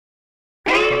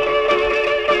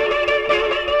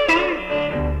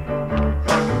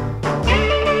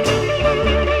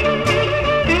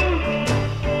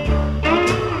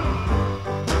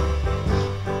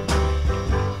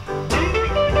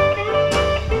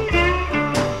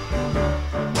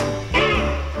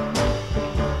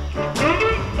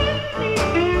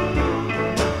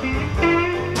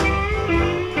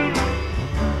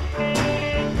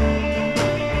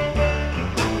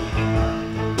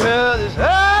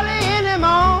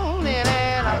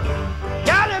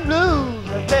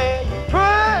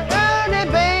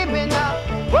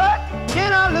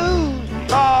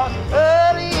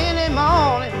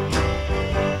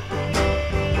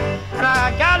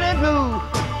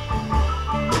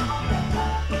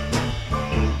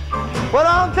Well,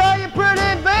 I'll tell you,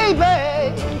 pretty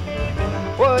baby,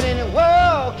 what in the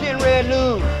world can Red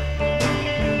lose?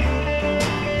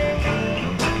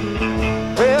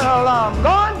 Well, I'm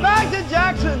going back to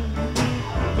Jackson,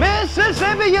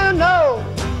 Mississippi, you know.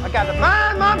 I got to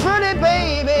find my pretty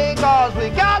baby, cause we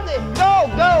got to go,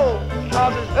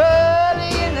 cause it's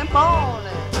early in the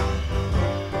morning,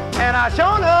 and I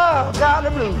sure enough got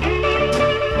the blues.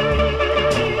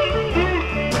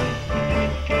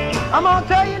 I'm gonna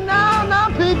tell you now,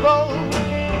 people,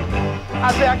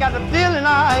 I say I got the feeling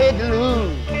I hate to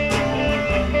lose.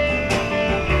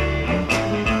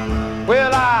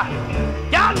 Well, I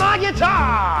got my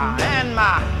guitar and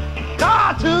my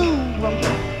car too.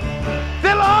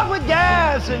 Fill up with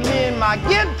gas and me and my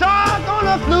guitar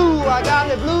gonna flew. I got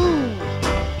the blues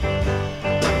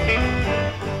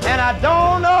and I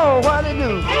don't know what to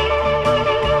do.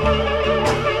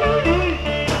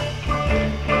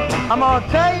 I'm gonna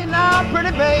tell you now,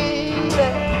 pretty baby,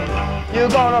 you're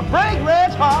gonna break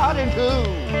Red's heart in two.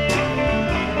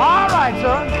 All right,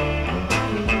 son.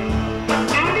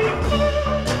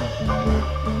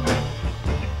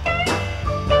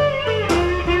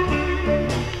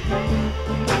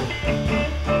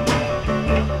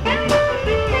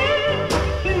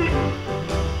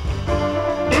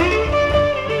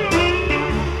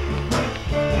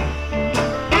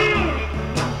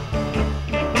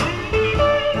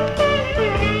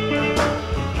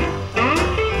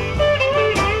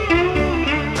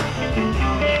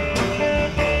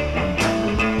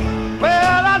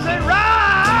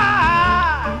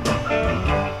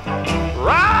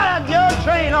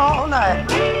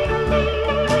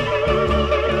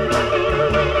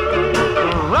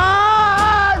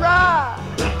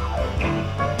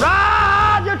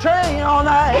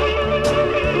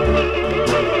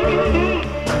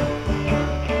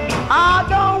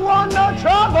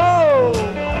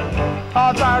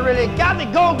 I really got to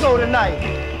go tonight.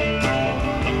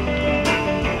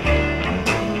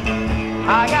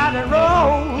 I got to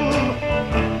roll.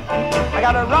 I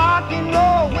got to rock and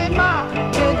roll with my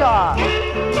guitar.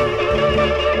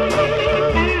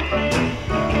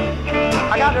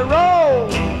 I got to roll.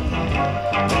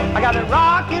 I got to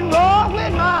rock and roll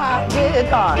with my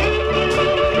guitar.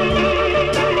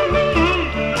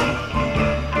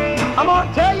 I'm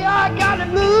gonna tell you I got the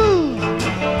blues.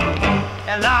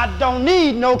 And I don't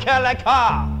need no Cadillac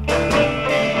car.